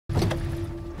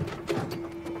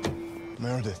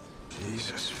Meredith.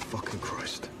 Jesus fucking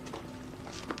Christ.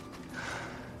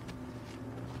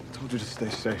 I told you to stay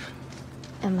safe.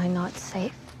 Am I not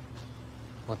safe?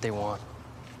 What they want.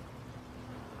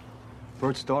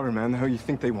 Bert's daughter, man. The hell you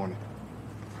think they wanted?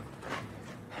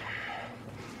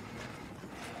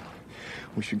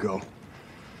 We should go.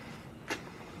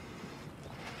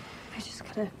 I just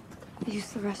gotta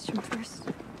use the restroom first.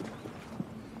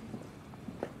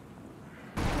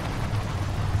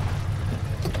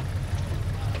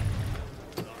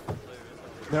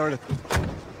 Meredith,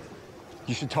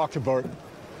 you should talk to Bert.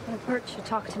 Well, Bert should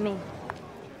talk to me.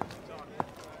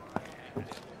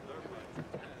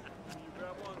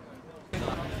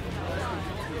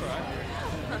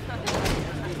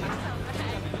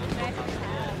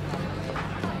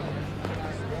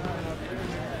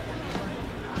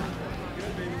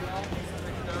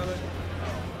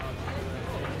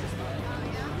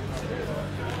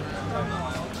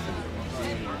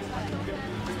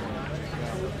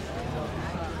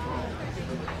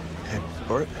 Hey,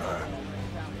 Bert.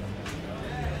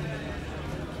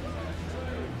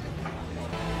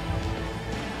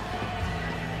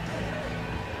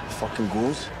 Fucking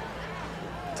ghouls.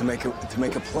 To make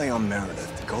a play on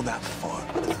Meredith, to go that far.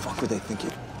 What the fuck were they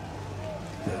thinking?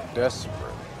 They're desperate.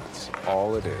 That's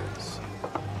all it is.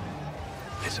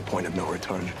 It's a point of no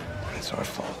return. It's our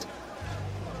fault.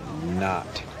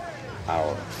 Not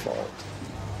our fault.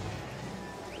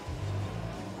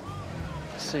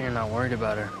 So you're not worried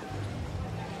about her.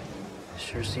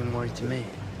 Sure seemed worried to me.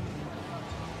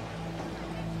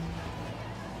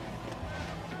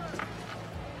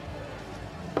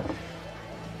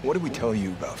 What did we tell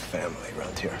you about family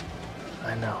around here?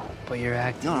 I know, but you're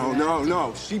acting...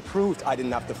 No. She proved I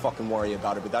didn't have to fucking worry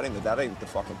about her, but that ain't the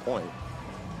fucking point.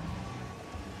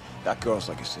 That girl's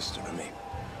like a sister to me.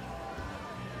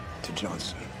 To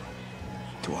Johnson.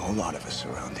 To a whole lot of us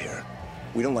around here.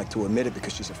 We don't like to admit it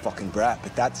because she's a fucking brat,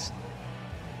 but that's...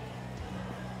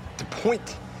 The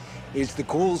point is the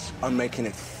ghouls are making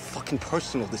it fucking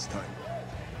personal this time.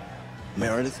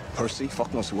 Meredith, Percy,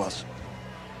 fuck knows who else.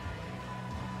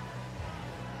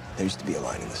 There used to be a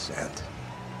line in the sand.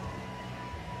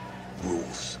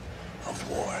 Rules of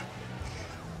war.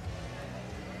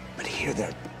 But here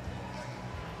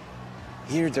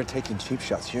they're taking cheap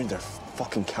shots. Here they're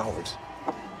fucking cowards.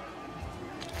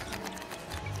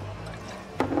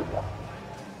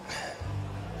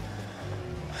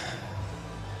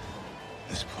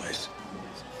 This place.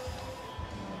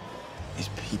 These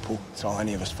people, it's all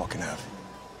any of us fucking have.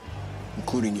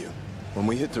 Including you. When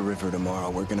we hit the river tomorrow,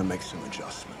 we're gonna make some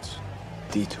adjustments.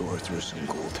 Detour through some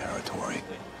ghoul territory.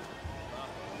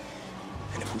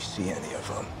 And if we see any of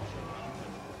them,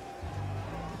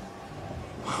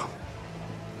 well,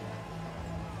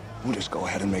 we'll just go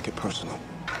ahead and make it personal.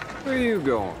 Where are you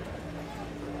going?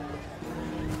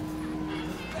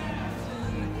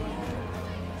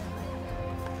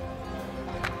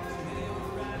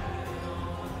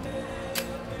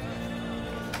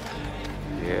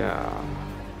 Yeah.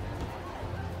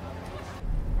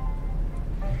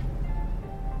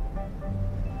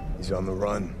 He's on the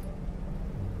run.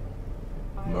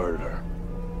 Murder.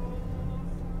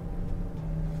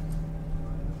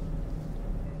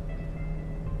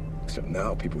 Except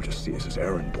now people just see us as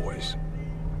errand boys.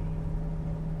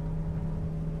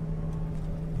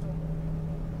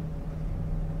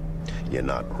 You're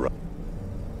not running.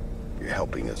 You're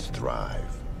helping us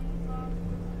thrive.